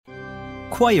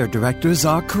Choir directors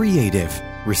are creative,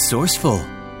 resourceful,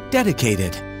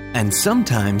 dedicated, and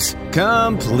sometimes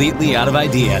completely out of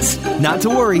ideas. Not to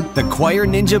worry, the Choir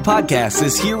Ninja Podcast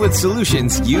is here with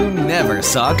solutions you never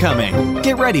saw coming.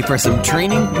 Get ready for some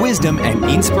training, wisdom, and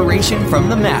inspiration from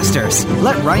the masters.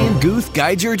 Let Ryan Guth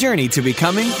guide your journey to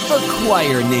becoming a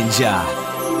Choir Ninja.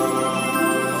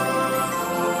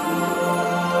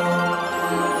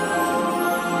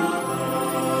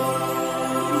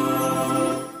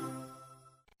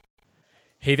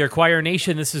 Hey there, Choir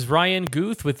Nation. This is Ryan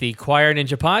Guth with the Choir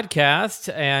Ninja Podcast,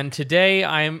 and today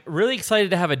I'm really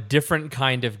excited to have a different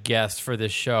kind of guest for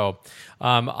this show.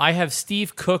 I have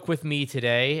Steve Cook with me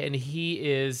today, and he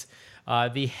is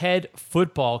the head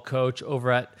football coach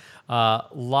over at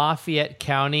Lafayette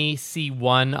County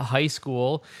C1 High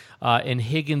School in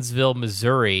Higginsville,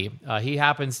 Missouri. He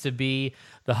happens to be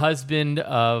the husband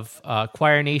of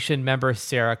Choir Nation member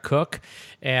Sarah Cook,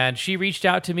 and she reached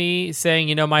out to me saying,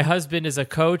 you know, my husband is a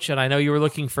coach, and I know you were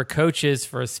looking for coaches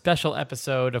for a special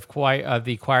episode of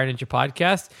the Choir Ninja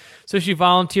Podcast. So she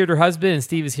volunteered her husband, and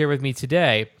Steve is here with me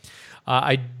today.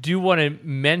 I do want to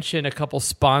mention a couple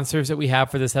sponsors that we have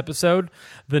for this episode.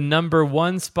 The number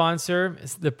one sponsor,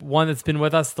 the one that's been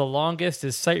with us the longest,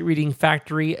 is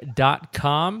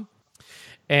SightReadingFactory.com.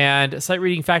 And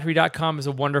SightReadingFactory.com is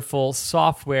a wonderful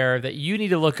software that you need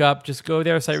to look up. Just go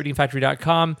there,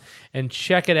 SightReadingFactory.com, and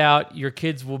check it out. Your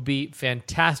kids will be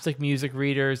fantastic music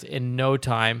readers in no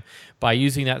time by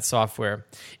using that software.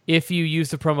 If you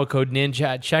use the promo code NINJA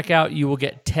at checkout, you will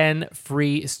get 10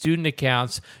 free student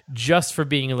accounts just for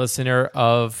being a listener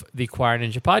of the Choir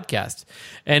Ninja Podcast.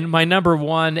 And my number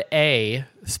 1A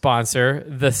sponsor,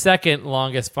 the second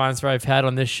longest sponsor I've had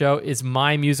on this show, is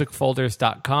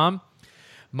MyMusicFolders.com.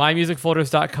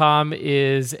 MyMusicFolders.com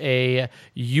is a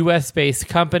US-based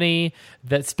company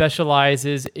that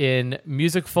specializes in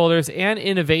music folders and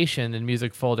innovation in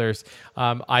music folders.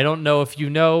 I don't know if you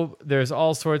know, there's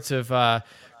all sorts of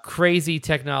crazy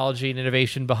technology and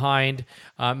innovation behind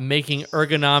making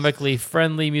ergonomically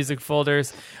friendly music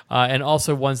folders, and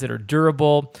also ones that are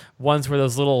durable, ones where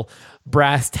those little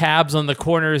brass tabs on the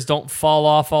corners don't fall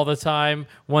off all the time,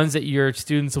 ones that your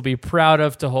students will be proud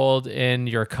of to hold in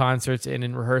your concerts and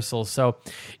in rehearsals. So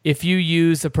if you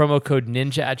use the promo code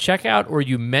NINJA at checkout, or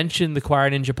you mention the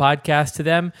Choir Ninja Podcast to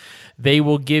them, they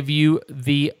will give you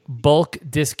the bulk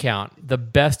discount, the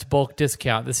best bulk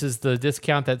discount. This is the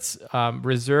discount that's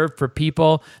reserved for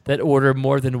people that order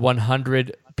more than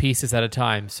 100 pieces at a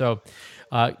time. So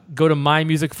go to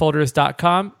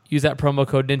mymusicfolders.com, use that promo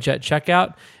code NINJA at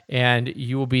checkout, and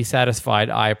you will be satisfied,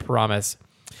 I promise.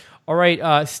 All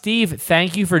right, Steve,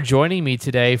 thank you for joining me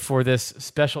today for this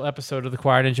special episode of the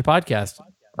Choir Ninja Podcast.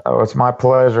 Oh, it's my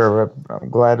pleasure. I'm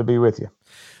glad to be with you.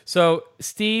 So,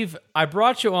 Steve, I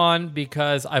brought you on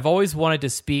because I've always wanted to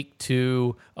speak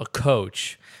to a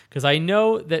coach, because I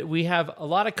know that we have a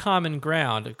lot of common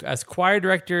ground as choir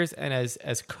directors and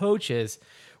as coaches.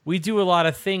 We do a lot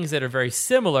of things that are very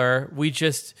similar. We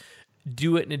just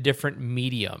do it in a different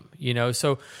medium, you know?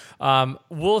 So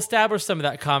we'll establish some of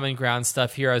that common ground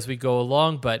stuff here as we go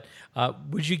along, but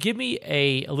would you give me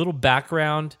a little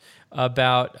background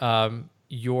about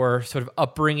your sort of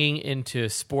upbringing into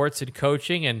sports and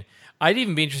coaching? And I'd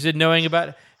even be interested in knowing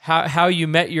about how you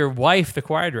met your wife, the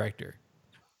choir director.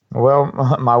 Well,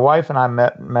 my wife and I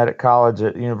met at college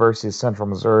at University of Central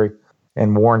Missouri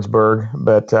in Warrensburg,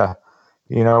 but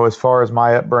you know, as far as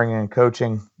my upbringing and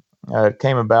coaching, it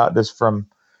came about just from,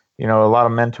 you know, a lot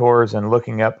of mentors and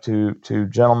looking up to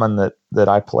gentlemen that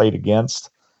I played against.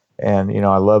 And, you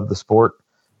know, I loved the sport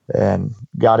and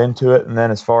got into it. And then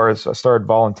as far as I started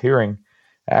volunteering,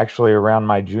 actually around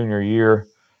my junior year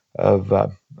of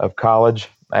college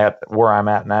at where I'm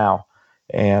at now.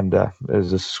 And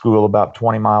there's a school about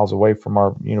 20 miles away from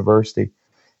our university.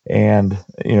 And,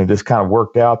 you know, just kind of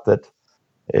worked out that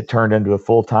it turned into a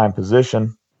full-time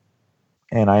position.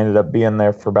 And I ended up being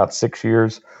there for about 6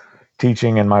 years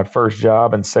teaching in my first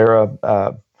job. And Sarah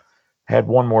had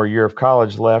one more year of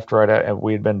college left, right at,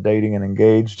 we had been dating and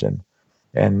engaged. And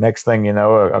next thing you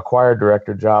know, a choir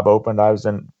director job opened. I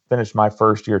finished my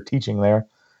first year teaching there,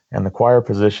 and the choir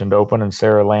position opened, and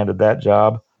Sarah landed that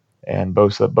job. And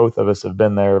both of us have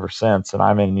been there ever since. And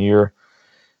I'm in year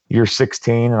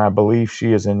 16, and I believe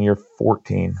she is in year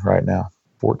 14 right now,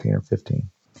 14 or 15.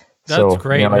 That's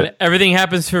great. You know, everything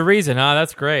happens for a reason, huh?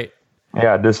 That's great.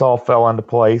 Yeah, this all fell into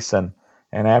place. And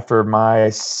after my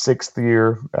 6th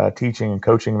year teaching and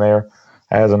coaching there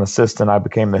as an assistant, I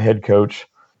became the head coach,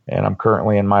 and I'm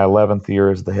currently in my 11th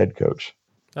year as the head coach.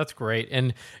 That's great.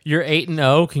 And you're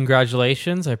 8-0.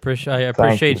 Congratulations. I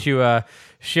appreciate you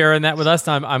sharing that with us.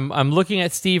 I'm looking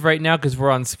at Steve right now because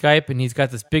we're on Skype, and he's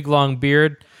got this big long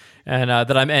beard, and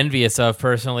that I'm envious of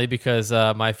personally because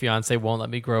my fiance won't let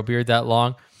me grow a beard that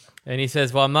long. And he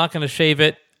says, "Well, I'm not going to shave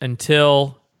it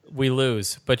until we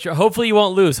lose, but hopefully you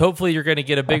won't lose. Hopefully you're going to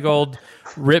get a big old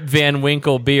Rip Van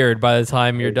Winkle beard by the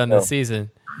time you're done this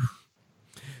season."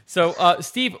 So,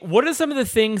 Steve, what are some of the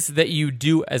things that you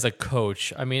do as a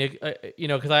coach? I mean,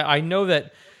 because I know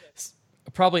that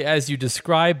probably as you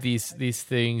describe these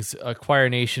things, Choir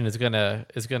Nation is gonna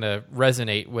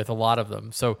resonate with a lot of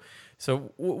them. So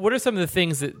what are some of the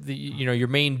things that your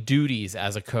main duties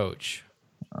as a coach?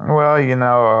 Well,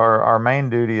 our main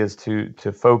duty is to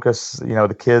focus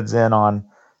the kids in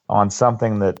on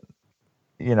something that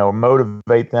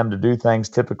motivate them to do things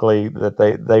typically that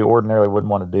they ordinarily wouldn't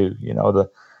want to do.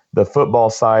 The football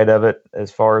side of it,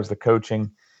 as far as the coaching,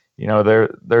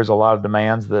 there's a lot of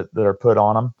demands that are put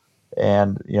on them,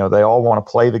 and they all want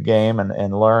to play the game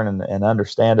and learn and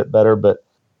understand it better, but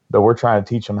we're trying to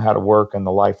teach them how to work and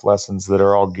the life lessons that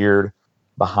are all geared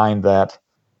behind that.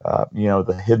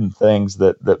 The hidden things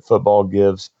that football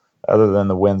gives other than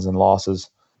the wins and losses.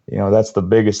 That's the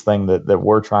biggest thing that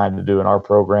we're trying to do in our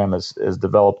program is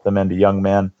develop them into young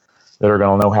men that are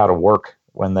going to know how to work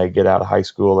when they get out of high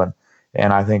school.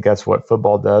 And I think that's what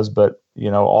football does. But,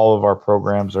 all of our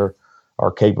programs are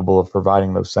capable of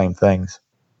providing those same things.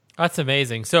 That's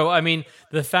amazing. So, I mean,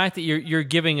 the fact that you're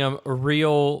giving them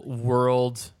real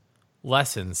world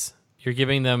lessons, you're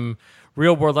giving them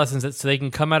real world lessons so they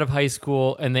can come out of high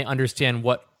school and they understand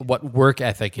what work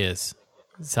ethic is.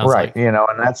 Sounds right. Like. And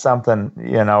that's something,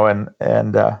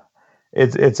 and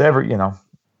it's every,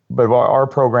 but our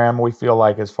program, we feel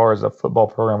like as far as a football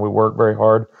program, we work very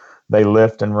hard. They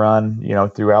lift and run,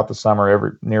 throughout the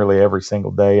summer, nearly every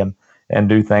single day and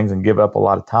do things and give up a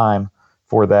lot of time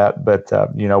for that. But,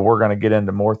 we're going to get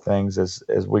into more things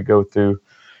as we go through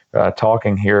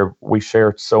talking here. We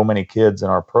share so many kids in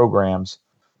our programs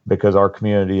because our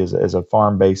community is a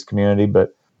farm-based community,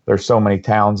 but there's so many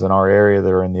towns in our area that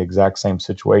are in the exact same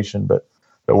situation, but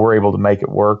we're able to make it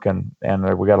work. And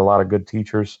we got a lot of good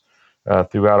teachers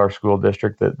throughout our school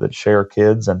district that share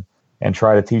kids and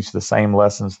try to teach the same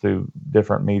lessons through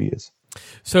different medias.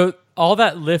 So all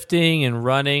that lifting and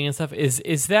running and stuff,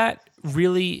 is that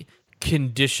really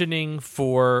conditioning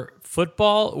for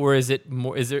football, or is it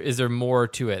more? Is there more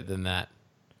to it than that?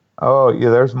 Oh yeah,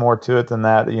 there's more to it than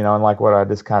that. And like what I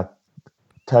just kind of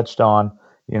touched on,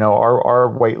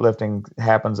 our weightlifting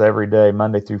happens every day,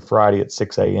 Monday through Friday at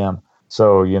 6 a.m.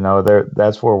 So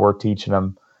that's where we're teaching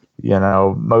them.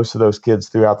 Most of those kids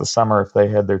throughout the summer, if they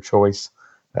had their choice,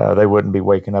 they wouldn't be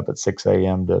waking up at 6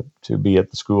 a.m. to be at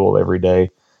the school every day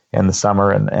in the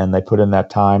summer, and they put in that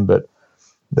time. But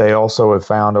they also have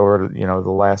found over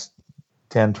the last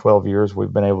 10, 12 years,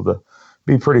 we've been able to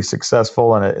be pretty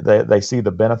successful, and they see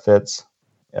the benefits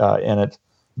in it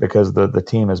because the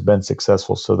team has been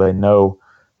successful. So they know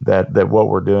that what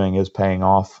we're doing is paying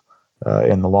off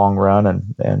in the long run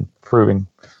and proving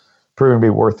to be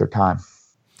worth their time.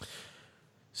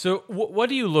 So what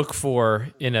do you look for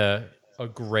in a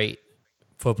great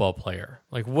football player?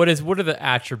 Like what are the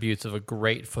attributes of a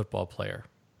great football player?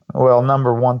 Well,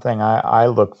 number one thing I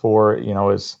look for,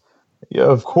 is,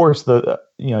 of course,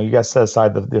 you guys set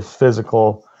aside the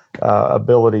physical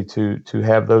ability to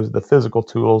have the physical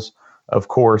tools, of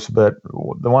course, but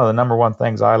one of the number one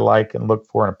things I like and look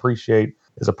for and appreciate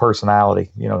is a personality,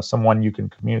 someone you can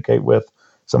communicate with,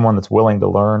 someone that's willing to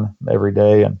learn every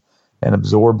day and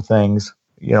absorb things,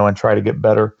 and try to get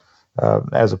better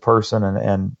as a person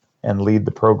and lead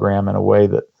the program in a way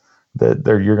that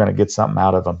you're going to get something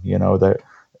out of them. That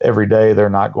every day they're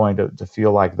not going to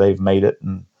feel like they've made it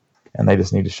and they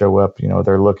just need to show up.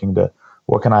 They're looking to,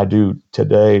 what can I do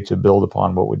today to build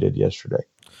upon what we did yesterday?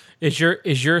 Is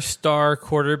your star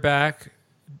quarterback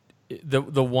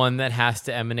the one that has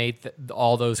to emanate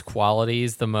all those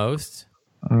qualities the most?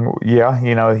 Yeah,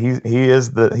 he's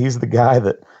the guy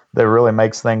that really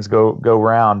makes things go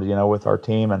round, with our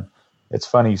team. And it's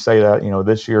funny you say that.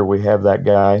 This year we have that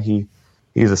guy.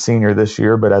 He's a senior this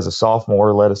year, but as a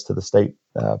sophomore led us to the state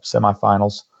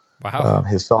semifinals. Wow.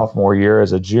 His sophomore year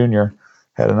as a junior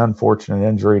had an unfortunate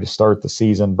injury to start the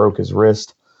season, broke his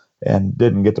wrist, and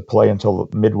didn't get to play until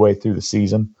midway through the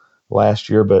season last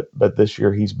year. But this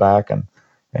year he's back, and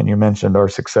you mentioned our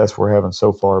success we're having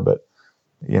so far. But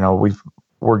we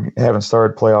haven't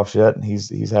started playoffs yet, and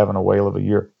he's having a whale of a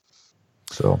year.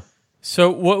 So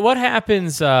what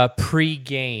happens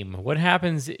pre-game? What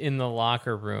happens in the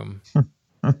locker room?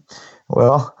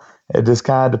 Well, it just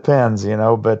kind of depends,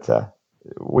 but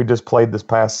we just played this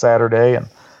past Saturday,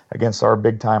 against our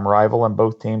big time rival, and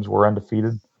both teams were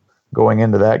undefeated going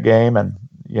into that game. And,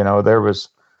 there was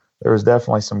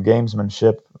definitely some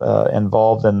gamesmanship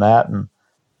involved in that.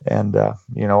 And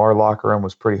our locker room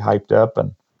was pretty hyped up,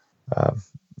 and,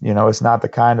 it's not the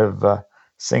kind of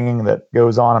singing that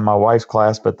goes on in my wife's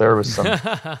class, but there was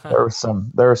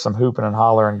some hooping and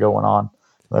hollering going on.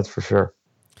 That's for sure.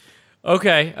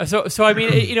 Okay. So I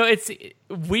mean,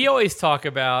 we always talk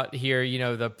about here,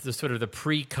 the sort of the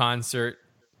pre-concert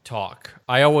talk.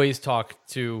 I always talk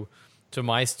to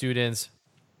my students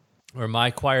or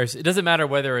my choirs. It doesn't matter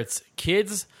whether it's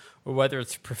kids or whether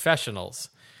it's professionals.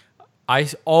 I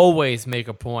always make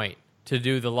a point to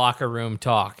do the locker room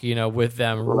talk, with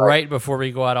them right before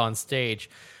we go out on stage.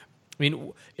 I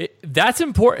mean, that's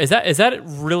important. Is that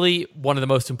really one of the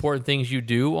most important things you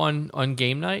do on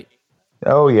game night?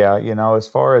 Oh yeah. As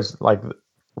far as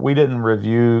we don't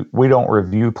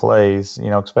review plays,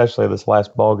 especially this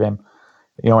last ball game,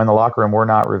 in the locker room, we're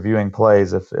not reviewing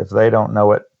plays. If they don't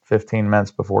know it 15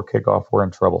 minutes before kickoff, we're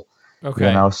in trouble.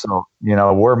 Okay. So,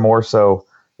 we're more so,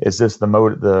 is this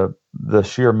the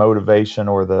sheer motivation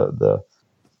or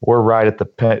we're right at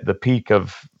the peak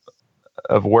of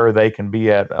where they can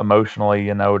be at emotionally,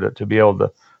 to be able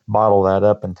to bottle that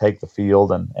up and take the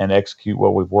field and execute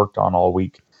what we've worked on all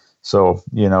week. So,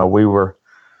 we were,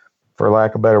 for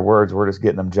lack of better words, we're just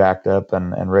getting them jacked up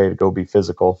and ready to go be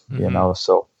physical,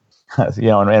 so,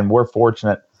 and we're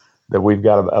fortunate that we've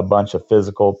got a bunch of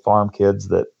physical farm kids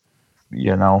that,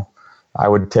 I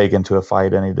would take into a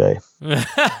fight any day. It's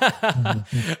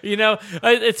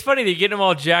funny that you get them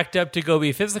all jacked up to go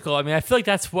be physical. I mean, I feel like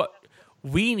that's what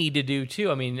we need to do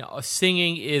too. I mean,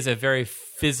 singing is a very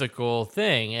physical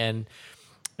thing, and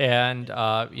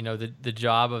the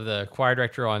job of the choir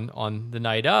director on the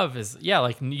night of is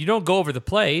you don't go over the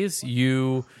plays.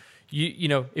 You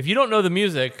if you don't know the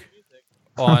music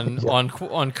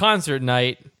on concert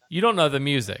night, you don't know the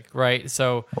music, right?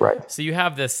 So you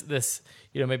have this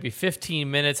maybe 15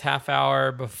 minutes, half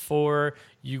hour before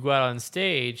you go out on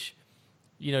stage,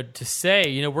 to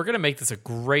say, we're going to make this a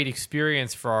great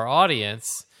experience for our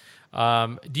audience.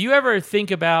 Do you ever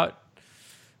think about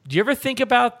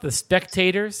the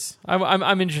spectators?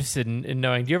 I'm interested in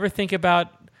knowing. Do you ever think about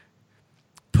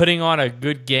putting on a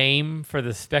good game for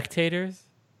the spectators?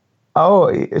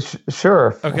 Oh,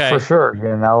 sure. Okay. For sure.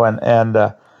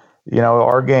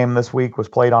 Our game this week was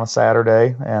played on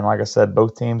Saturday, and like I said,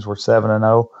 both teams were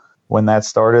 7-0 when that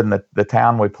started, and the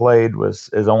town we played is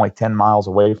only 10 miles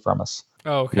away from us.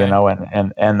 Oh, okay.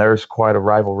 And there's quite a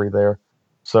rivalry there.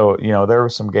 So, there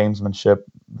was some gamesmanship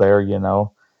there,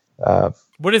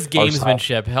 What is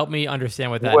gamesmanship? Help me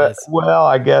understand what that is. Well,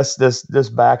 I guess this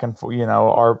back and forth,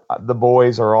 the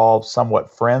boys are all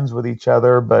somewhat friends with each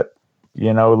other, but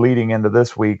leading into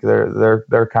this week,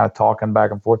 they're kind of talking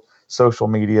back and forth, social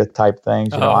media type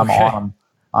things. Okay.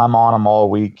 I'm on them all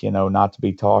week, not to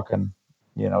be talking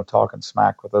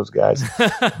smack with those guys.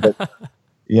 But, but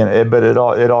it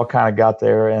all kind of got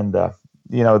there, and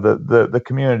the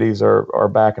communities are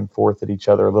back and forth at each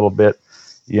other a little bit,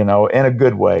 in a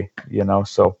good way,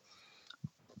 so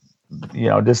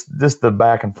just the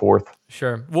back and forth.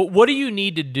 Sure. Well, what do you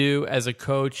need to do as a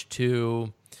coach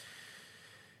to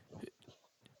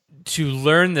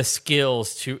learn the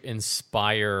skills to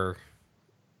inspire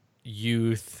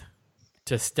youth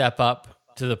to step up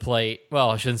to the plate?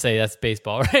 Well, I shouldn't say that's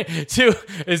baseball, right?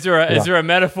 Is there a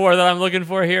metaphor that I'm looking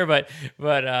for here? But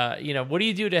what do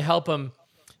you do to help them,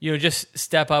 just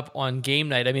step up on game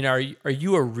night? I mean, are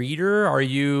you a reader? Are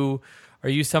you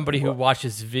somebody who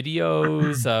watches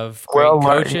videos of great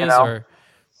coaches?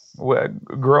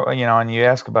 And you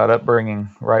ask about upbringing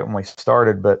right when we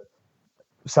started, but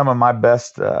some of my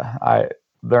best, they're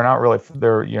not really,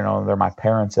 they're my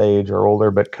parents' age or older,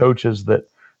 but coaches that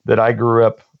I grew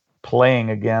up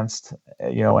playing against,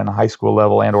 in high school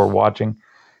level and or watching,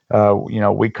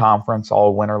 we conference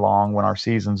all winter long. When our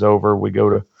season's over, we go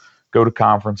to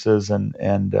conferences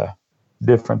and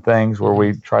different things where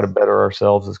we try to better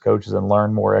ourselves as coaches and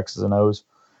learn more X's and O's.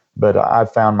 But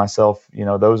I've found myself,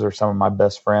 those are some of my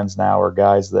best friends now, are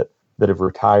guys that have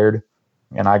retired.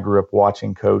 And I grew up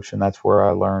watching coach, and that's where I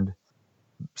learned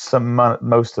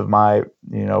most of my,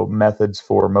 methods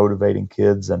for motivating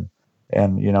kids and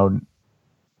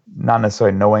not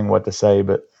necessarily knowing what to say,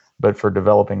 but for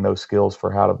developing those skills for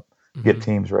how to get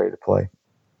teams ready to play.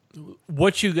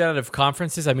 What you got out of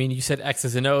conferences? I mean, you said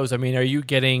X's and O's. I mean, are you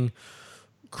getting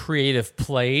creative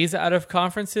plays out of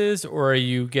conferences, or are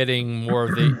you getting more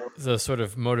of the sort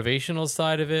of motivational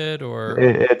side of it? Or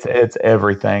it's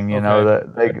everything,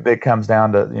 that comes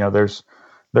down to,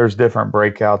 there's different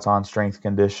breakouts on strength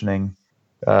conditioning,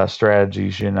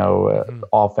 strategies,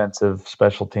 offensive,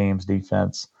 special teams,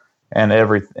 defense, and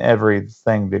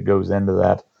everything that goes into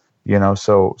that,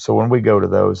 So when we go to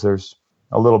those, there's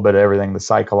a little bit of everything, the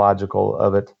psychological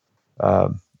of it,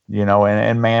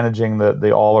 and managing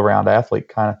the all around athlete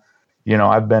kind of.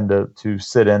 I've been to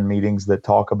sit in meetings that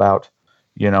talk about,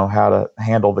 how to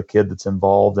handle the kid that's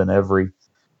involved in every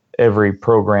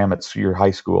program at your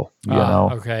high school,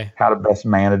 okay. How to best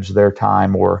manage their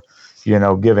time, or,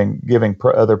 giving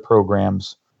other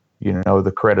programs,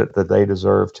 the credit that they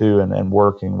deserve too, and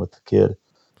working with the kid.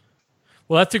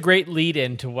 Well, that's a great lead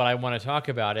into what I want to talk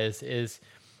about is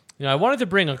I wanted to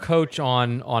bring a coach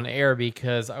on air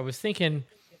because I was thinking,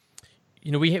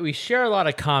 we share a lot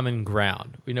of common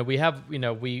ground. We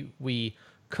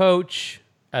coach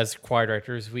as choir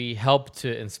directors. We help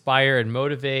to inspire and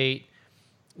motivate.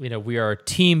 We are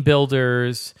team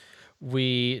builders.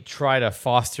 We try to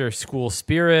foster school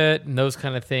spirit and those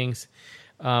kind of things.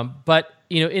 But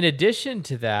in addition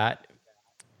to that,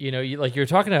 like you're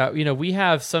talking about, we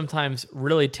have sometimes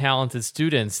really talented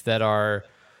students that are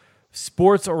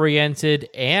sports oriented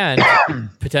and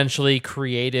potentially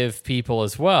creative people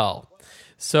as well.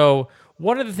 So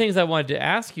one of the things I wanted to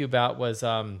ask you about was,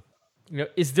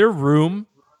 is there room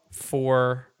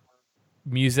for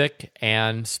music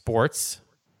and sports?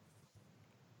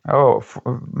 Oh,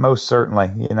 most certainly.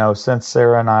 Since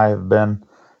Sarah and I have been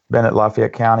at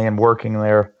Lafayette County and working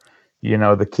there,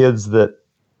 the kids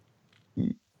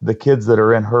that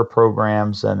are in her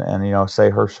programs and say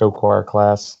her show choir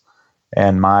class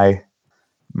and my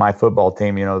football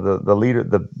team, the leader,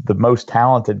 the most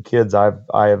talented kids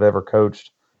I have ever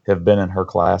coached have been in her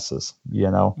classes.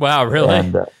 Wow, really?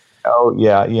 And oh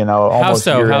yeah, almost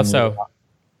how so?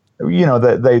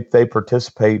 That they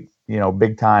participate,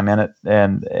 big time in it,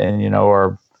 and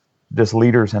are just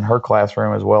leaders in her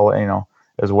classroom as well,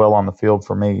 as well on the field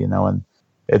for me, and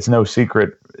it's no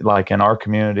secret, like in our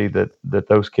community, that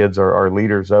those kids are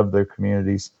leaders of their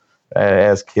communities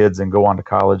as kids and go on to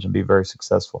college and be very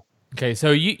successful. Okay,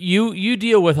 so you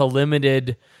deal with a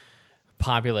limited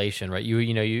population, right?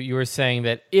 You were saying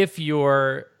that if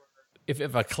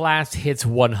a class hits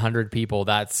 100 people,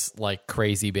 that's like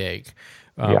crazy big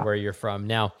where you're from.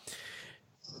 Now,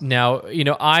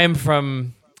 I am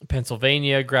from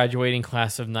Pennsylvania, graduating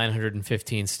class of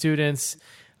 915 students.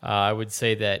 I would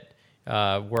say that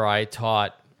where I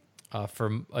taught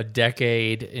for a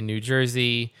decade in New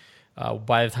Jersey,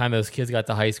 by the time those kids got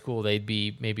to high school, they'd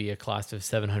be maybe a class of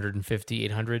 750,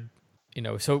 800.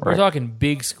 So we're talking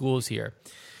big schools here.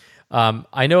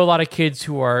 I know a lot of kids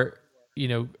who are,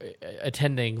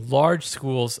 attending large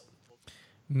schools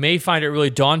may find it really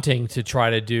daunting to try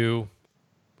to do,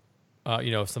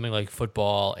 something like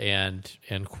football and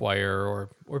choir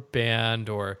or band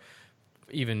or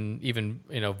even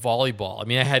volleyball. I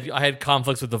mean, I had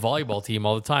conflicts with the volleyball team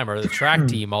all the time or the track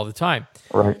team all the time.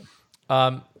 Right.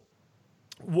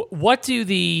 What do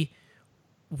the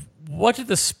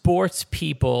sports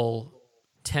people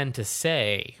tend to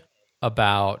say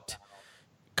about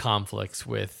conflicts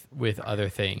with other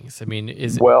things? I mean,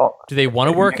 do they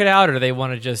want to work it out, or do they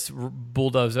want to just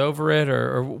bulldoze over it,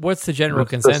 or what's the general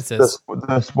consensus?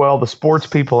 The sports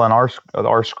people in our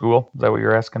school, is that what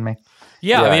you're asking me?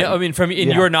 Yeah. I mean, from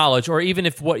your knowledge, or even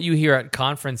if what you hear at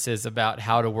conferences about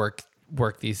how to work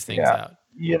these things out.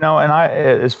 And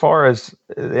as far as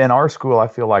in our school, I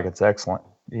feel like it's excellent.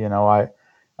 And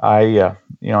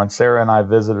Sarah and I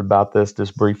visited about this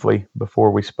just briefly before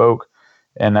we spoke.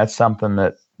 And that's something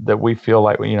that we feel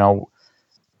like,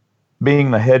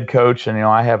 being the head coach, and,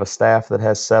 I have a staff that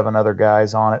has 7 other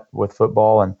guys on it with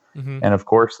football. And, and of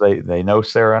course they know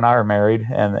Sarah and I are married,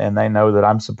 and they know that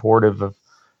I'm supportive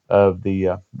of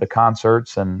the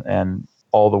concerts and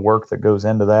all the work that goes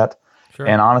into that. Sure.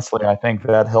 And honestly, I think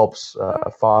that helps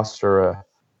foster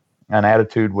an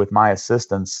attitude with my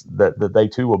assistants that they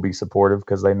too will be supportive,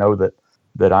 because they know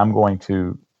that I'm going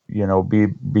to,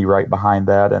 be right behind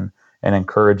that and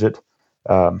encourage it.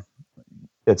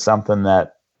 It's something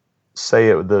that,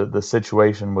 say the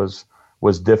situation was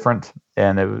different,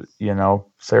 and it,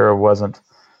 Sarah wasn't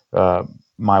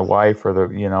my wife,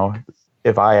 or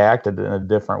if I acted in a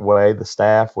different way, the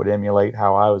staff would emulate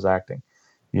how I was acting.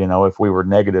 If we were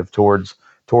negative towards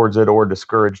it or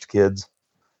discouraged kids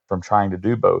from trying to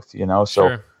do both, So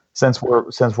sure. since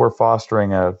we're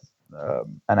fostering an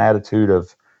attitude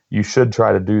of you should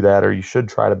try to do that, or you should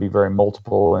try to be very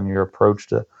multiple in your approach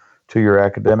to your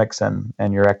academics and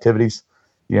your activities,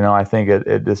 I think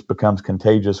it just becomes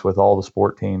contagious with all the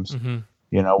sport teams.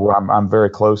 Where I'm very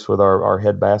close with our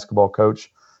head basketball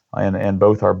coach and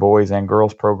both our boys and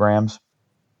girls programs.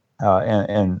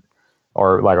 And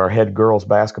our head girls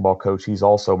basketball coach, he's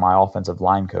also my offensive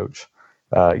line coach.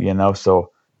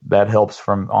 So that helps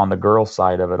from on the girls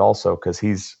side of it also, because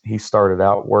he started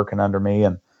out working under me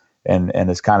and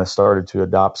has kind of started to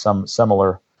adopt some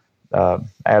similar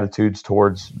attitudes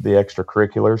towards the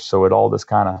extracurriculars. So it all just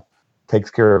kind of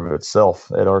takes care of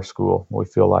itself at our school, we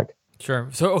feel like. Sure.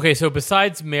 So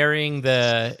besides marrying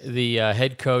the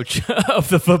head coach of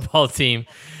the football team,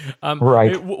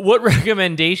 right? What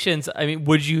recommendations,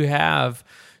 would you have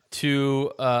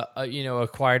to a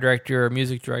choir director or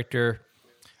music director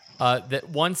that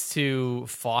wants to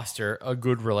foster a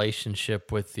good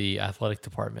relationship with the athletic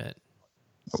department?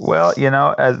 Well,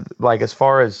 as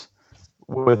far as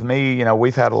with me,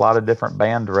 we've had a lot of different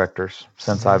band directors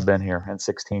since I've been here in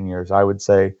 16 years. I would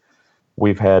say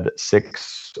we've had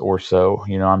 6 or so.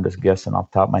 I'm just guessing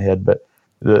off the top of my head, but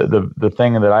the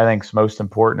thing that I think is most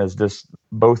important is just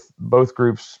both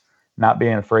groups not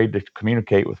being afraid to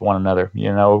communicate with one another.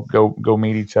 Go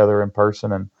meet each other in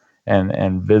person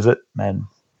and visit. And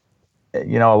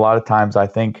a lot of times I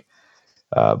think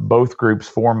both groups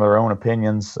form their own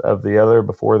opinions of the other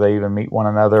before they even meet one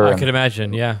another. I could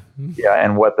imagine, yeah. Yeah,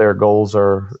 and what their goals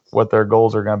are going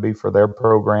to be for their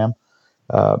program.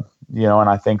 And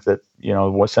I think that,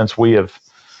 since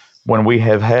when we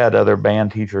have had other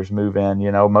band teachers move in,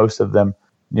 most of them,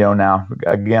 now,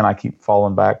 again, I keep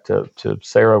falling back to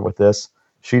Sarah with this.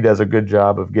 She does a good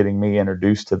job of getting me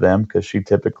introduced to them because she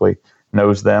typically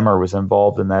knows them or was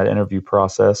involved in that interview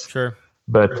process. Sure.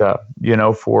 But,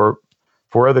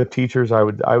 for other teachers, I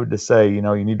would just say, you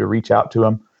need to reach out to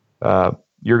them.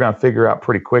 You're going to figure out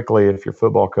pretty quickly if your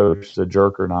football coach is a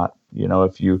jerk or not.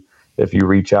 If you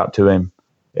reach out to him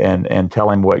and tell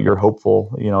him what you're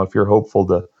hopeful, if you're hopeful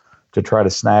to try to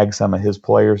snag some of his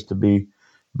players to be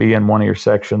in one of your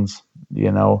sections,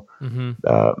 you're going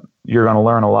to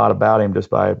learn a lot about him just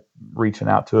by reaching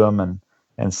out to him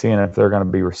and seeing if they're going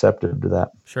to be receptive to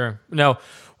that. Sure. Now,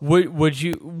 what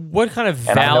kind of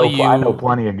value? I know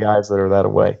plenty of guys that are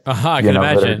that way. I can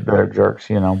imagine. That are jerks,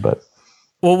 but.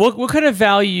 Well, what kind of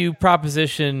value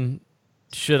proposition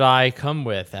should I come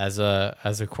with as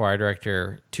a choir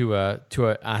director to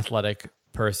an athletic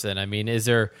person? Is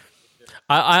there?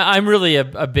 I'm really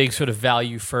a big sort of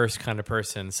value first kind of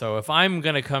person. So if I'm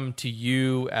going to come to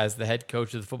you as the head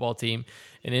coach of the football team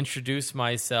and introduce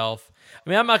myself,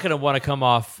 I'm not going to want to come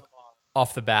off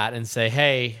the bat and say,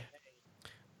 hey,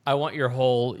 I want your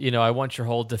whole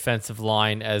defensive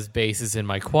line as basses in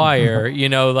my choir.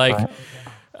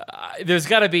 There's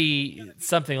got to be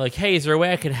something like, hey, is there a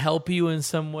way I can help you in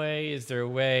some way? Is there a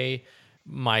way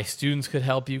my students could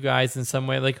help you guys in some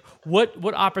way? Like,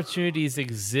 what opportunities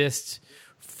exist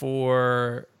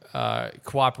for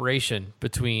cooperation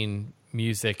between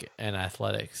music and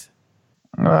athletics?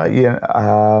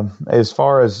 As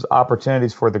far as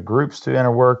opportunities for the groups to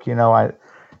interwork,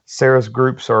 Sarah's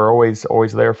groups are always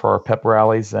there for our pep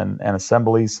rallies and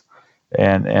assemblies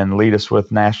and lead us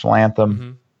with national anthem.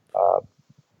 Mm-hmm.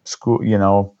 School,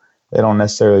 they don't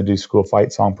necessarily do school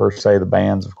fight song per se. The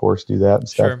bands, of course, do that and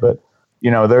stuff. Sure. But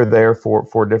they're there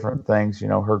for different things.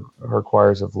 Her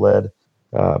choirs have led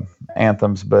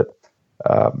anthems, but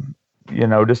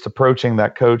just approaching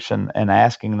that coach and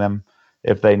asking them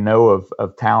if they know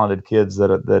of talented kids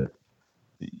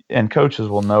and coaches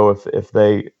will know if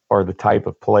they are the type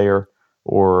of player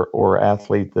or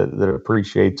athlete that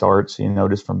appreciates arts.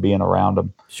 Just from being around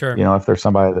them. Sure. If there's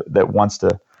somebody that wants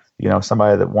to.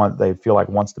 Somebody that they feel like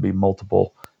wants to be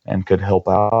multiple and could help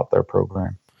out their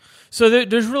program. So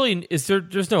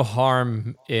there's no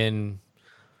harm in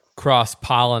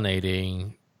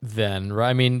cross-pollinating then,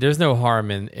 right? There's no harm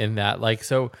in that. Like,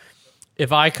 so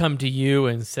if I come to you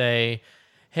and say,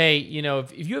 hey,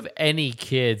 if you have any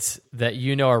kids that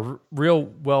are real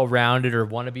well-rounded or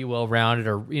want to be well-rounded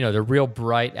or, they're real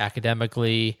bright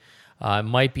academically,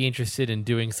 might be interested in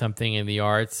doing something in the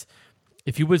arts,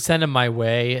 if you would send them my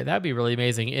way, that'd be really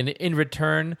amazing. And in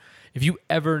return, if you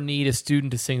ever need a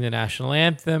student to sing the national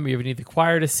anthem, you ever need the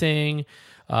choir to sing,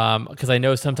 because I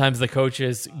know sometimes the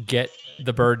coaches get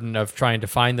the burden of trying to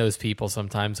find those people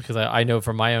sometimes, because I know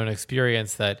from my own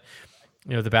experience that,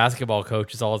 the basketball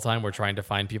coaches all the time were trying to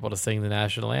find people to sing the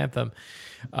national anthem.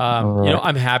 Right.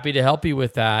 I'm happy to help you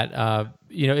with that.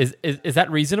 Is that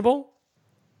reasonable?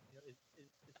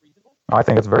 I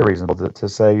think it's very reasonable to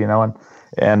say,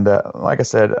 and like I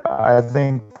said, I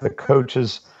think the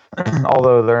coaches,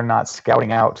 although they're not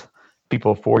scouting out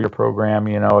people for your program,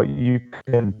 you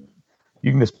can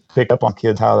just pick up on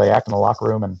kids, how they act in the locker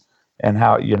room and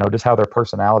how, just how their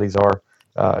personalities are,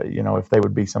 if they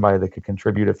would be somebody that could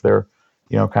contribute, if they're,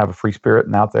 kind of a free spirit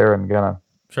and out there and gonna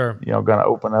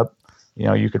open up,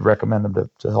 you could recommend them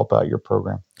to help out your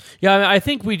program. Yeah, I mean, I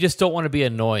think we just don't want to be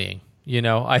annoying.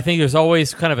 I think there's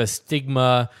always kind of a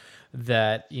stigma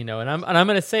that, and I'm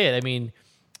going to say it. I mean,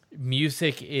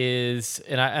 music is,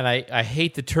 and I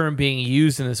hate the term being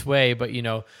used in this way, but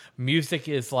music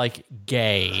is like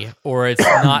gay, or it's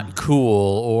not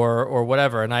cool, or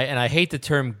whatever. And I hate the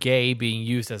term gay being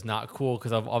used as not cool,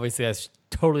 because obviously that's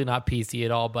totally not PC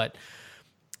at all. But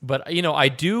I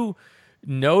do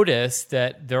notice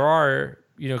that there are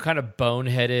kind of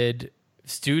boneheaded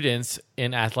students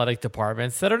in athletic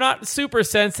departments that are not super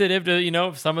sensitive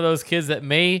to some of those kids that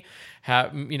may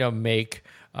have make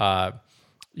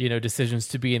decisions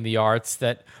to be in the arts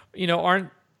that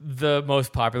aren't the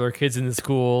most popular kids in the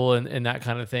school and that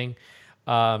kind of thing.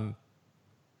 I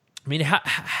mean,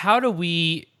 how do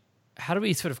we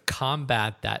sort of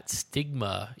combat that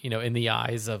stigma in the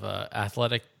eyes of a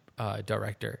athletic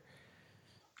director?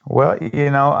 Well,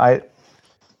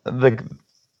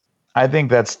 I think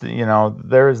that's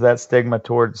there is that stigma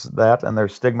towards that, and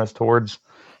there's stigmas towards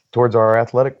our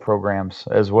athletic programs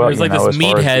as well. There's like this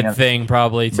meathead thing,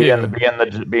 probably too.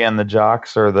 Being the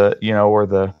jocks, or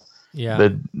the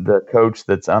coach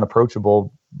that's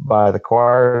unapproachable by the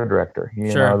choir director.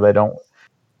 Sure. They don't.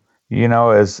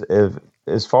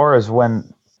 As far as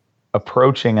when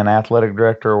approaching an athletic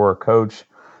director or a coach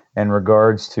in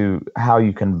regards to how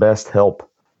you can best help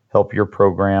your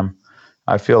program,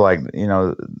 I feel like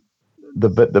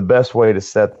the best way to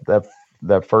set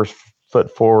that first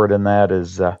foot forward in that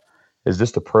is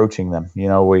just approaching them.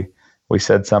 We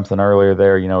said something earlier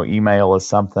there. Email is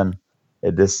something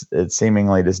it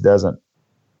seemingly just doesn't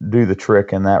do the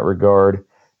trick in that regard.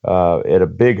 At a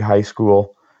big high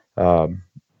school,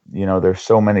 there's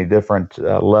so many different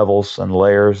levels and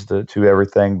layers to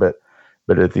everything, but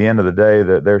at the end of the day,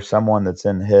 there's someone that's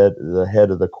the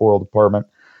head of the choral department.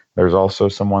 There's also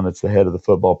someone that's the head of the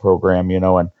football program,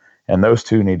 and those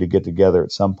two need to get together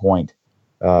at some point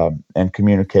and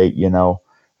communicate.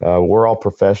 We're all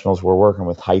professionals. We're working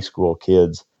with high school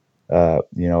kids,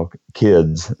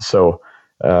 kids. So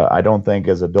I don't think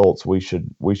as adults we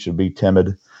should be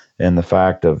timid in the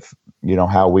fact of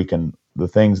how we can, the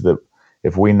things that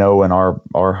if we know in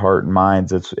our heart and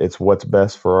minds it's what's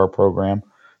best for our program.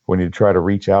 We need to try to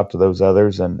reach out to those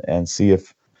others and see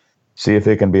if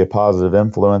it can be a positive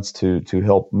influence to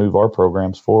help move our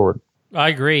programs forward. I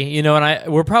agree.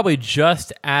 And we're probably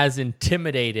just as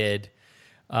intimidated,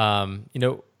 or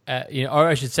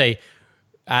I should say,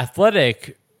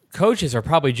 athletic coaches are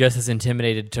probably just as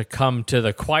intimidated to come to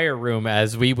the choir room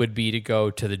as we would be to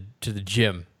go to the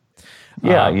gym.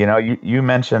 Yeah, you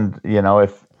mentioned,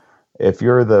 if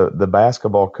you're the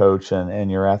basketball coach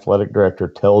and your athletic director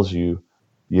tells you,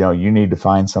 you need to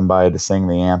find somebody to sing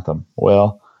the anthem.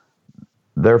 Well,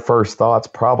 their first thought's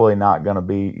probably not going to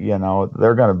be,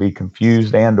 they're going to be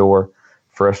confused and or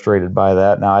frustrated by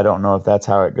that. Now, I don't know if that's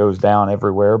how it goes down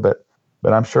everywhere, but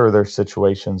I'm sure there's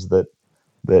situations that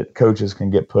coaches can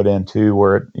get put into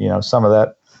where, some of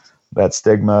that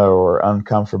stigma or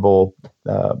uncomfortable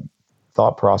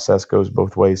thought process goes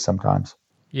both ways sometimes.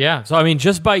 Yeah. So, I mean,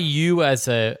 just by you as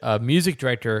a music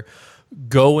director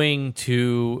going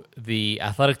to the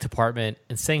athletic department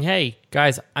and saying, hey,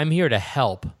 guys, I'm here to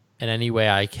help in any way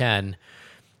I can,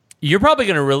 you're probably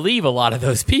going to relieve a lot of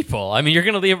those people. I mean, you're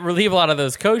going to relieve a lot of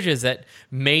those coaches that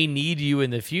may need you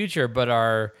in the future, but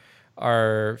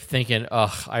are thinking,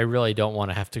 I really don't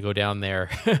want to have to go down there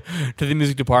to the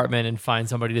music department and find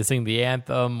somebody to sing the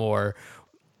anthem or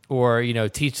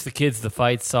teach the kids the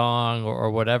fight song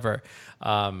or whatever.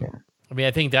 I mean,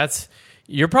 I think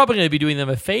you're probably going to be doing them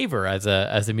a favor as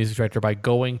a music director by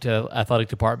going to athletic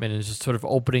department and just sort of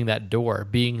opening that door,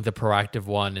 being the proactive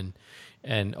one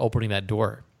and opening that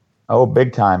door. Oh,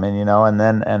 big time. And, and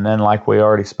then like we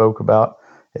already spoke about,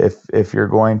 if you're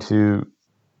going to,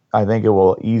 I think it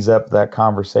will ease up that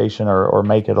conversation or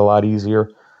make it a lot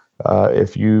easier.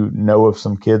 If you know of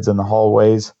some kids in the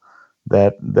hallways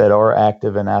that are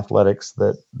active in athletics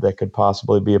that could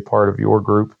possibly be a part of your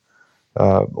group,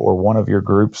 or one of your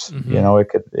groups, mm-hmm.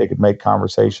 It could make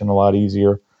conversation a lot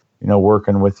easier,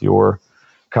 working with your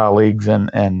colleagues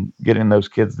and getting those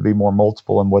kids to be more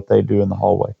multiple in what they do in the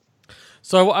hallway.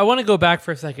 So I want to go back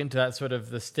for a second to that sort of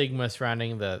the stigma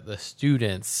surrounding the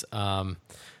students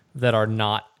that are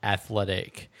not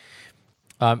athletic.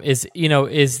 Is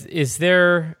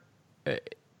there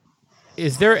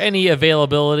any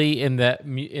availability in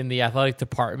the athletic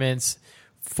departments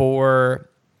for,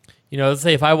 let's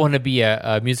say if I want to be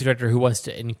a music director who wants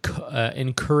to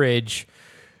encourage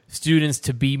students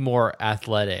to be more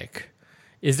athletic,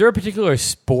 is there a particular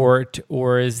sport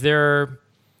or is there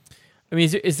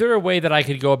a way that I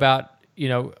could go about,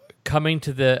 coming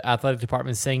to the athletic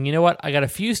department saying, you know what, I got a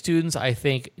few students I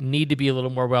think need to be a little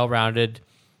more well-rounded.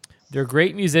 They're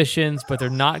great musicians, but they're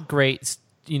not great,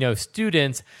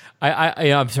 students.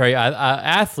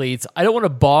 Athletes. I don't want to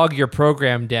bog your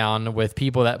program down with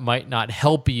people that might not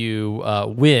help you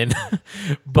win.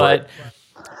 But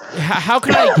how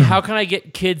can I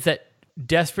get kids that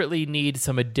desperately need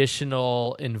some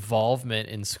additional involvement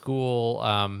in school,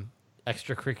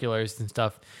 extracurriculars and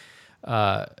stuff?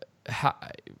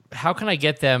 How can I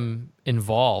get them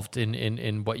involved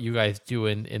in what you guys do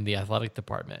in the athletic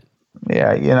department?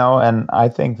 Yeah, and I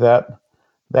think that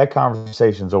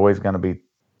conversation is always going to be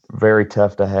very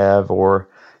tough to have, or,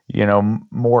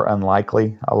 more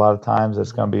unlikely. A lot of times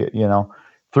it's going to be,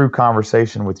 through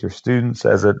conversation with your students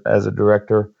as a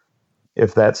director.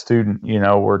 If that student,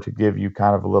 were to give you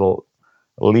kind of a little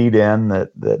lead in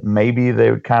that maybe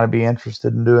they would kind of be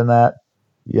interested in doing that,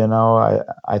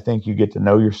 I think you get to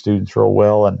know your students real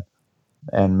well,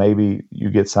 and maybe you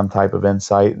get some type of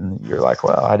insight, and you're like,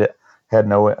 well, I had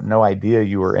no idea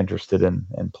you were interested in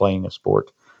playing a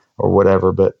sport or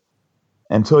whatever. But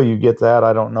until you get that,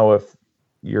 I don't know if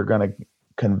you're going to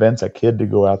convince a kid to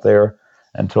go out there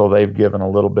until they've given a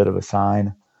little bit of a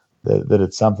sign that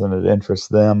it's something that interests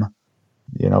them,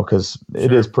 because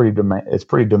it is it's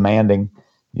pretty demanding,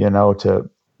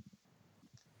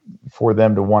 for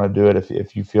them to want to do it.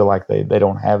 If you feel like they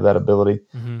don't have that ability,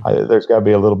 there's got to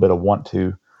be a little bit of want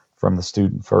to from the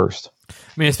student first. I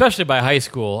mean, especially by high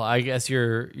school, I guess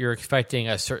you're expecting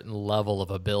a certain level of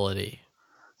ability.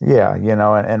 Yeah,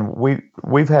 and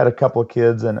we've had a couple of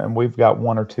kids, and we've got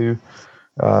one or two,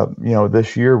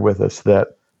 this year with us that,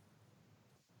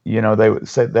 they would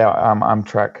say that I'm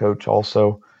track coach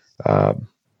also.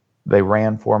 They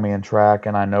ran for me in track,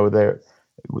 and I know that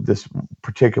this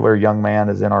particular young man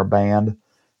is in our band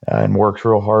and works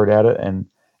real hard at it, and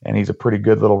he's a pretty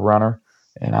good little runner.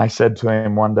 And I said to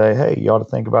him one day, hey, you ought to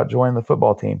think about joining the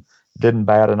football team. Didn't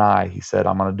bat an eye. He said,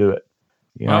 I'm going to do it.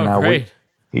 Great.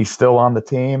 He's still on the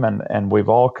team, and we've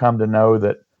all come to know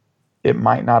that it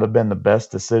might not have been the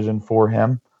best decision for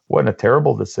him. Wasn't a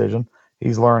terrible decision.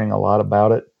 He's learning a lot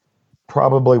about it.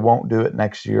 Probably won't do it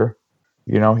next year.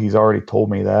 He's already told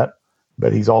me that,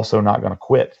 but he's also not going to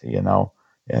quit,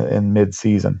 in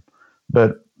mid-season.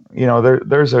 But,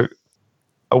 there's a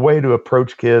way to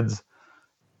approach kids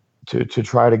to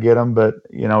try to get them. But,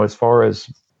 as far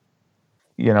as,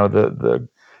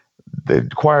 the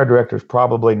choir director is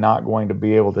probably not going to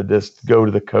be able to just go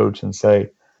to the coach and say,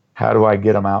 how do I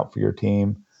get them out for your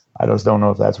team? I just don't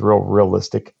know if that's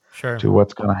realistic to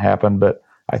what's going to happen. But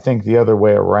I think the other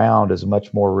way around is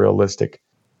much more realistic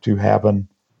to happen,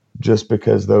 just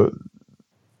because those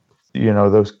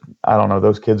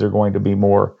kids are going to be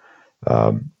more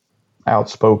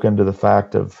outspoken to the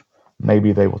fact of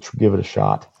maybe they will give it a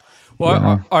shot.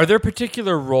 Well, are there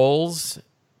particular roles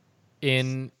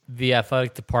in the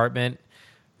athletic department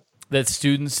that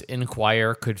students in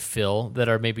choir could fill that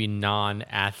are maybe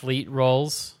non-athlete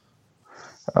roles?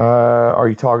 Are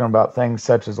you talking about things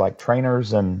such as like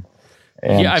trainers and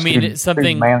yeah, I mean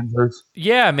something managers?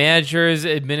 Yeah, managers,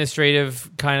 administrative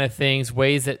kind of things,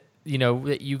 ways that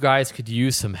that you guys could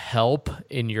use some help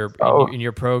in your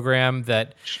program.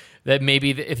 That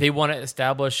maybe if they want to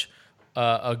establish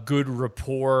a good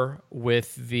rapport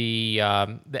with the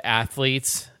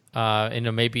athletes,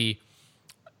 maybe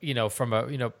from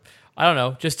a I don't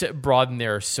know, just to broaden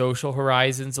their social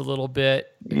horizons a little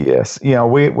bit. Yes,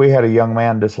 we had a young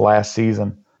man this last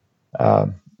season.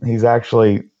 He's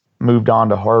actually moved on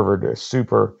to Harvard, a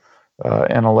super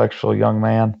intellectual young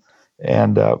man,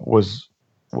 and was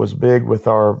big with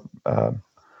our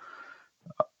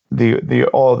the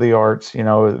all the arts,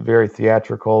 very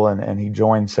theatrical, and he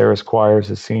joined Sarah's choirs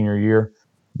his senior year.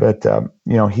 But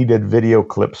he did video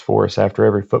clips for us after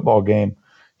every football game.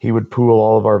 He would pool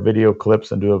all of our video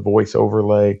clips and do a voice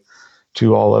overlay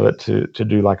to all of it to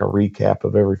do like a recap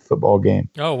of every football game.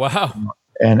 Oh, wow.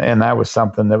 And that was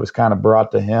something that was kind of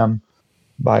brought to him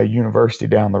by a university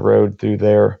down the road through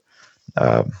their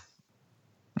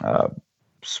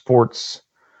sports.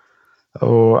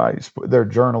 Their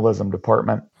journalism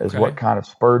department is what kind of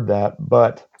spurred that.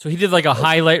 But so he did like a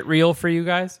highlight reel for you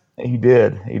guys? He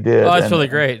did. Oh, that's really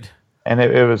great. And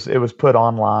it was put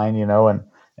online,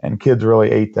 and kids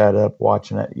really ate that up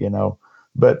watching it,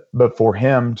 But for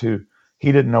him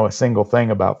he didn't know a single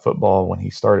thing about football when he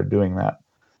started doing that.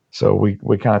 So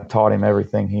we kind of taught him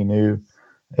everything he knew,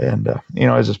 and it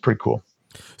was just pretty cool.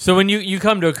 So when you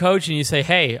come to a coach and you say,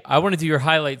 "Hey, I want to do your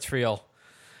highlights reel.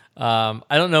 I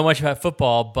don't know much about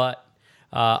football, but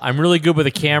I'm really good with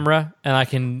a camera,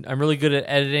 and I'm really good at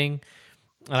editing.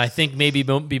 I think maybe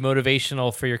be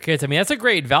motivational for your kids. I mean, that's a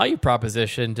great value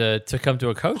proposition to come to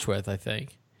a coach with, I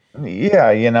think. Yeah,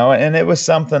 and it was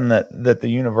something that the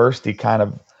university kind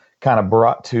of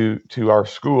brought to our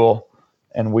school,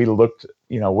 and we looked,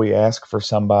 we asked for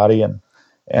somebody, and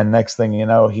next thing you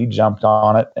know, he jumped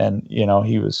on it, and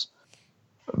he was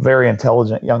a very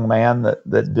intelligent young man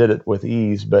that did it with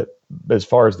ease. But as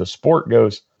far as the sport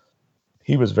goes,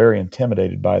 he was very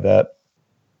intimidated by that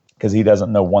because he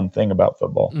doesn't know one thing about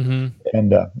football. Mm-hmm.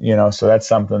 And so that's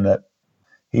something that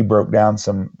he broke down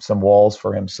some walls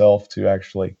for himself to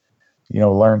actually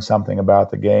learn something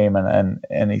about the game,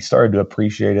 and he started to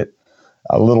appreciate it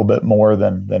a little bit more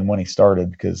than when he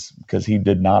started, because he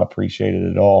did not appreciate it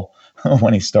at all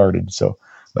when he started. So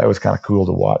that was kind of cool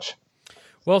to watch.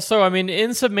 Well, so I mean,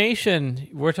 in summation,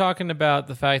 we're talking about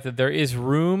the fact that there is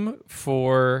room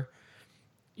for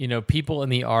people in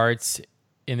the arts,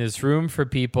 and there's room for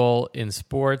people in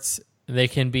sports. They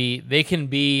can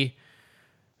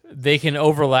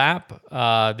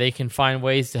overlap. They can find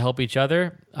ways to help each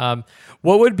other.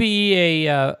 What would be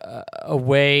a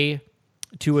way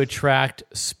to attract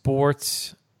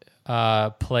sports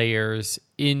players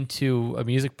into a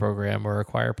music program or a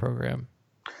choir program?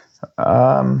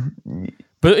 But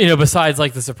besides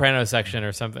like the soprano section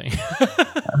or something.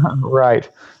 Right.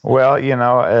 Well,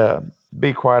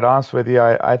 be quite honest with you,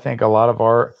 I think a lot of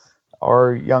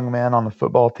our young men on the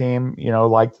football team,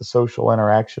 like the social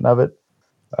interaction of it.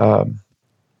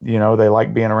 They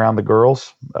like being around the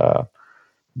girls.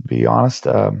 Be honest.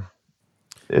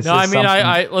 No, I mean,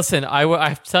 I listen.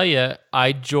 I tell you,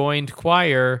 I joined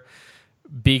choir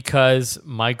because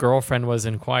my girlfriend was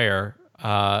in choir.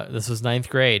 This was 9th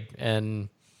grade, and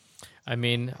I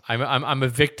mean, I'm a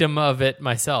victim of it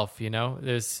myself.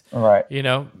 There's right.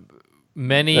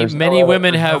 Many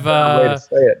women have. Way to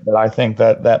say it, but I think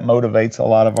that motivates a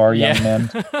lot of our young men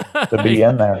to be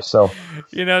in there. So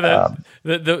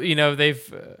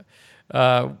they've.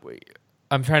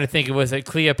 I'm trying to think. Was it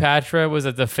Cleopatra? Was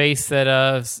it the face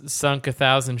that sunk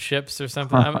 1,000 ships or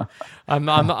something? I'm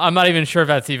not even sure if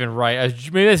that's even right.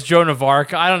 Maybe that's Joan of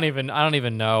Arc. I don't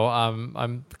even know.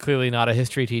 I'm clearly not a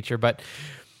history teacher, but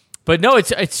no,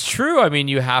 it's true. I mean,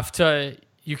 you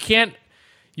can't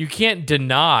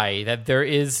deny that there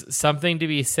is something to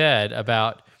be said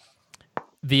about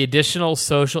the additional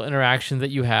social interaction that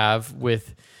you have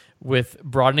with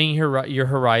broadening your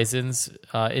horizons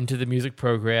into the music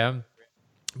program.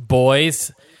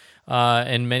 Boys,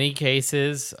 in many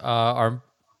cases, are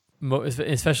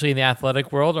especially in the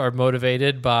athletic world, are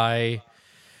motivated by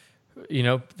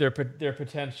their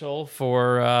potential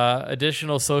for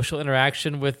additional social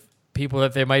interaction with people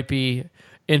that they might be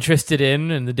interested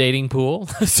in the dating pool.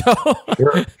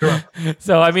 Sure.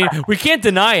 So I mean, we can't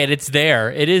deny it. It's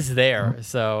there. It is there.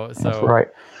 So that's right.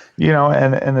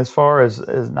 And as far as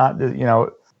not,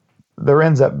 there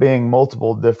ends up being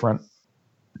multiple different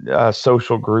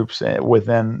social groups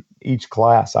within each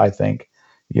class. I think,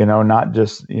 not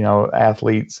just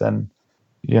athletes, and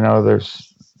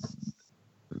there's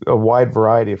a wide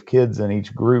variety of kids in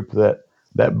each group that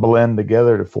blend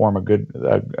together to form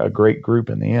a great group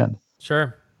in the end.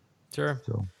 Sure.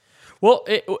 So. Well,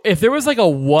 if there was like a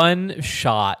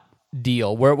one-shot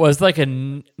deal where it was like a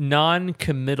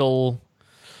non-committal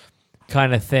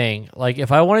kind of thing, like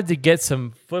if I wanted to get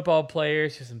some football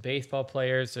players or some baseball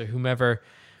players or whomever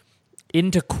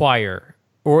into choir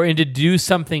or into do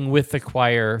something with the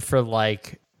choir for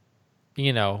like,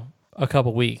 a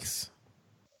couple weeks,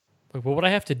 like what would I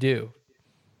have to do?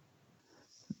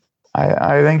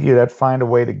 I think you'd have to find a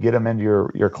way to get them into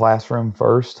your classroom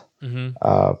first.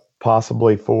 Mm-hmm.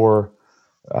 Possibly for,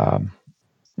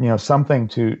 something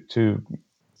to,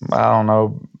 I don't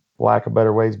know, lack of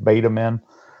better ways, bait them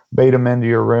into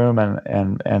your room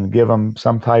and give them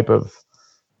some type of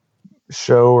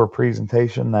show or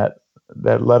presentation that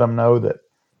let them know that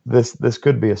this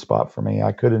could be a spot for me.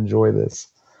 I could enjoy this,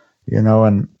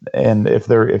 and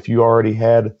if you already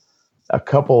had a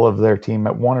couple of their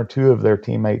one or two of their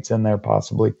teammates in there,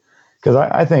 possibly, because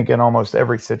I think in almost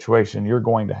every situation you're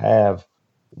going to have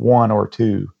one or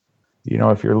two.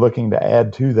 If you're looking to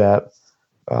add to that,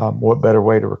 what better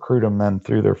way to recruit them than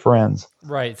through their friends?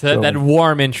 Right. So that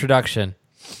warm introduction.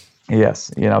 Yes.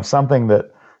 Something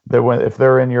that when, if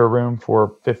they're in your room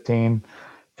for 15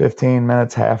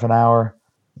 minutes, half an hour,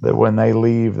 that when they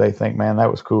leave, they think, man, that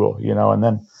was cool. And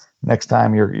then next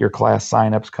time your class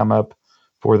signups come up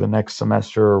for the next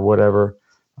semester or whatever,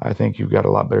 I think you've got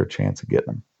a lot better chance of getting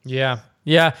them. Yeah.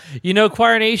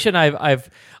 Choir Nation, I've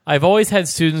always had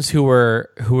students who were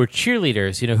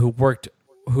cheerleaders,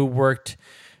 who worked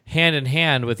hand in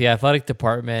hand with the athletic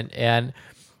department. And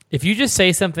if you just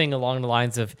say something along the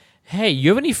lines of, hey, you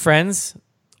have any friends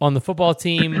on the football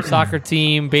team, soccer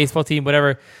team, baseball team,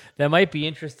 whatever, that might be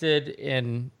interested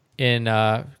in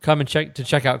come and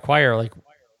check out choir? Like,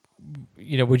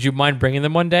 would you mind bringing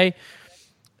them one day?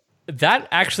 That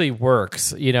actually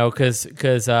works,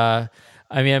 because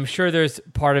I'm sure there's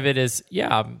part of it is,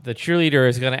 the cheerleader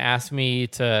is going to ask me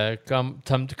to come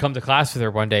to class with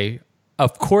her one day.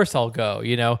 Of course I'll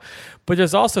go, but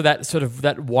there's also that sort of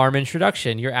that warm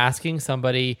introduction. You're asking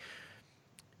somebody,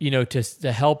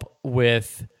 to help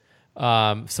with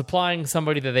supplying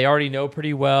somebody that they already know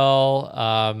pretty well.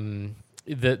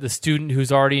 The student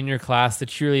who's already in your class, the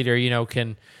cheerleader,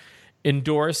 can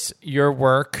endorse your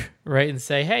work, right? And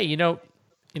say, hey,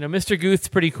 Mr. Guth's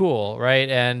pretty cool, right?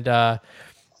 And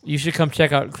you should come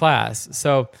check out class.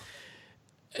 So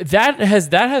that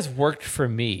has worked for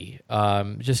me.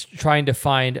 Just trying to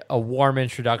find a warm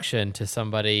introduction to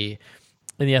somebody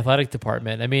in the athletic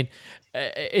department. I mean,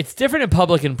 it's different in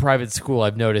public and private school,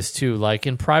 I've noticed too. Like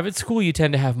in private school, you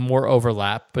tend to have more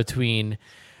overlap between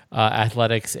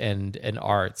athletics and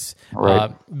arts,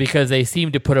 right. Because they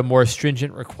seem to put a more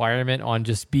stringent requirement on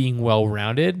just being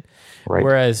well-rounded. Right.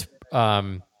 Whereas,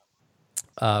 public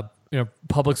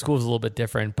school is a little bit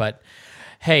different. But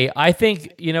hey, I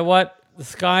think, the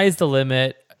sky's the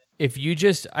limit. If you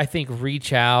just, I think,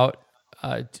 reach out,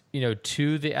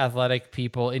 to the athletic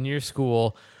people in your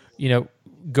school,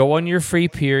 go on your free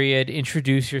period,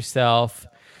 introduce yourself,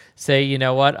 say,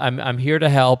 I'm here to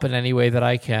help in any way that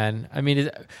I can. I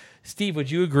mean, Steve, would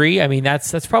you agree? I mean,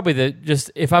 that's probably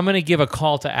if I'm going to give a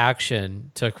call to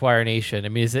action to Choir Nation, I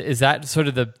mean, is that sort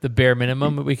of the bare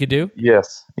minimum that we could do?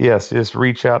 Yes. Just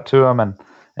reach out to them.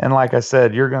 And like I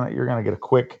said, you're going to get a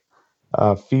quick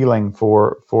feeling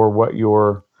for what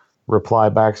your reply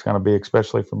back is going to be,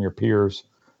 especially from your peers,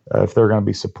 if they're going to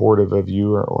be supportive of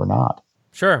you or not.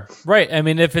 Sure. Right. I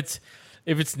mean, if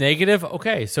it's negative,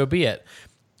 okay, so be it.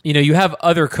 You have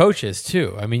other coaches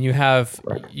too. I mean, you have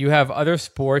other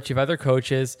sports, you have other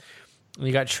coaches.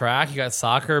 You got track, you got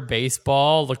soccer,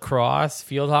 baseball, lacrosse,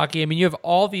 field hockey. I mean, you have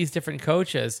all these different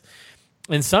coaches.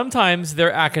 And sometimes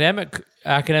they're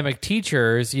academic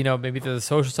teachers, maybe they're the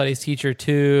social studies teacher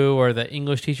too, or the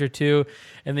English teacher too,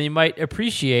 and they might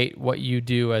appreciate what you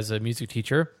do as a music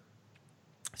teacher.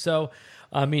 So,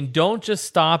 I mean, don't just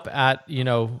stop at,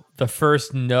 the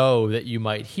first no that you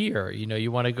might hear.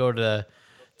 You want to go to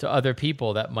other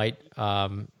people that might,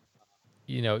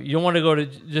 you don't want to go to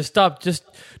just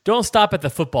don't stop at the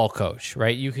football coach,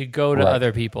 right? You could go to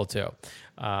other people too.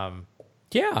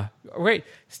 Yeah, great,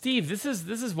 Steve. This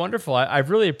is wonderful. I've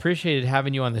really appreciated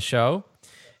having you on the show.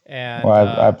 And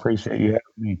I appreciate you having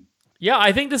me. Yeah,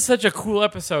 I think this is such a cool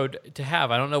episode to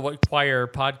have. I don't know what choir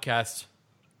podcast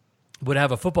would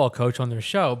have a football coach on their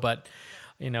show, but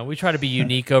we try to be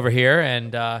unique over here.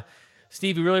 And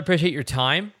Steve, we really appreciate your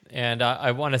time. And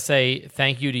I want to say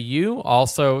thank you to you.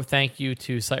 Also, thank you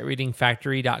to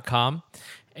sightreadingfactory.com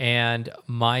and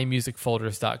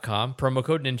mymusicfolders.com. Promo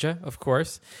code Ninja, of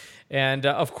course. And,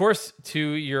 of course, to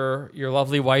your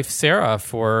lovely wife, Sarah,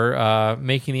 for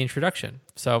making the introduction.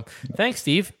 So thanks,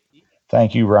 Steve.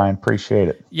 Thank you, Ryan. Appreciate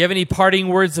it. You have any parting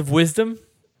words of wisdom?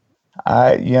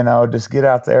 Just get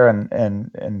out there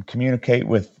and communicate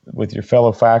with your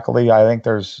fellow faculty. I think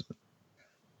there's,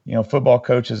 football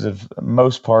coaches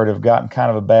most part have gotten kind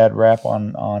of a bad rap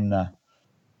on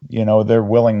their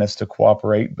willingness to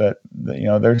cooperate, but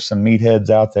there's some meatheads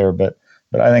out there, but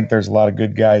I think there's a lot of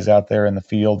good guys out there in the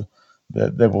field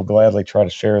that will gladly try to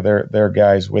share their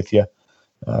guys with you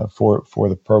for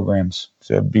the programs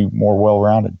to be more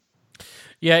well-rounded.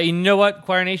 Yeah. You know what,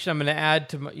 Choir Nation, I'm going to add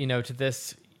to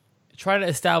this, try to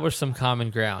establish some common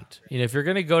ground. If you're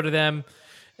going to go to them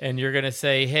and you're going to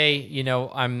say, hey,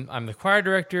 I'm the choir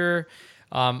director.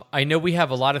 I know we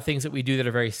have a lot of things that we do that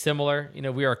are very similar.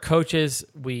 We are coaches.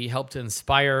 We help to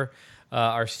inspire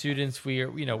our students. We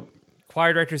are,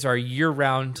 choir directors are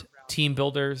year-round team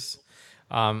builders.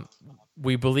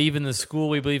 We believe in the school.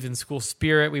 We believe in school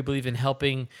spirit. We believe in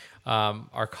helping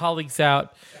our colleagues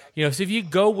out. So if you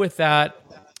go with that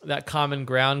common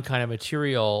ground kind of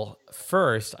material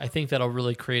first, I think that'll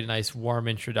really create a nice warm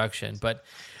introduction. But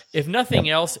if nothing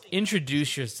else,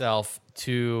 introduce yourself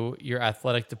to your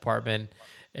athletic department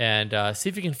and see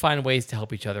if you can find ways to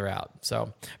help each other out.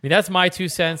 So, that's my 2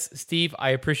 cents. Steve, I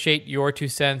appreciate your 2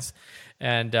 cents.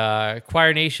 And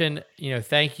Choir Nation,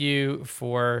 thank you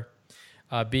for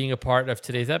being a part of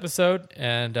today's episode.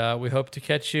 And we hope to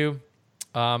catch you.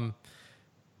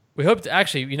 We hope to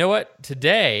actually,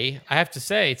 today, I have to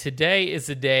say, today is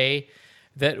the day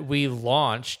that we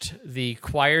launched the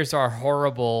Choirs Are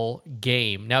Horrible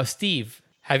game. Now, Steve,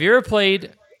 have you ever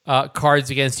played Cards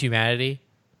Against Humanity?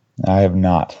 I have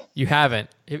not. You haven't.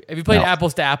 Have you played No.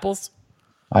 Apples to Apples?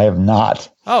 I have not.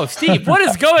 Oh, Steve, what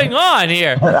is going on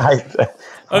here?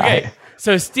 Okay,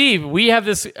 so Steve, we have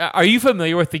this. Are you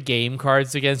familiar with the game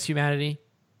Cards Against Humanity?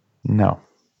 No.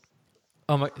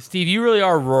 Oh my, Steve, you really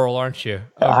are rural, aren't you?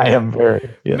 Okay. I am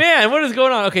very. Yes. Man, what is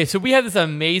going on? Okay, so we have this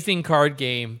amazing card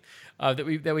game that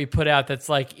we put out that's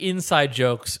like inside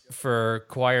jokes for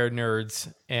choir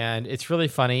nerds, and it's really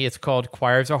funny. It's called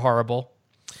Choirs Are Horrible,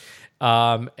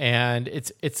 and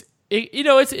it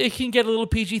can get a little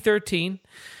PG-13,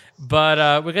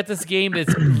 but we got this game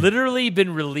that's literally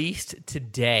been released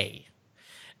today,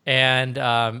 and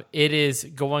it is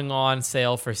going on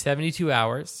sale for 72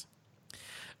 hours.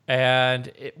 And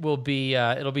it will be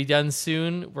it'll be done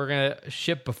soon. We're gonna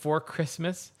ship before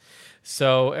Christmas,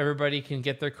 so everybody can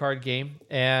get their card game.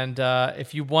 And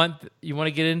if you want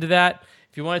to get into that,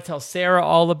 if you want to tell Sarah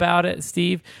all about it,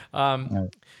 Steve,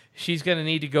 she's gonna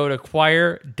need to go to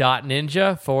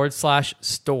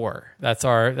choir.ninja/store. That's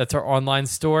our online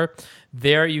store.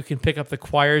 There you can pick up the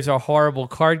Choirs Are Horrible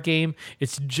card game.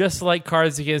 It's just like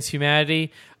Cards Against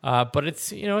Humanity, but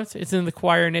it's in the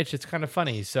choir niche. It's kind of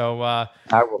funny. So I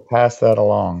will pass that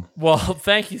along. well,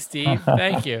 thank you, Steve.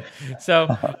 Thank you.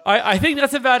 So I think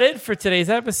that's about it for today's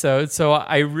episode. So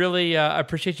I really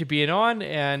appreciate you being on,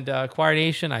 and Choir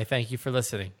Nation, I thank you for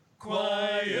listening.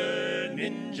 Choir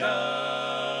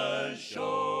Ninja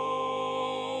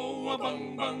Show.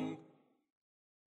 Bang, bang.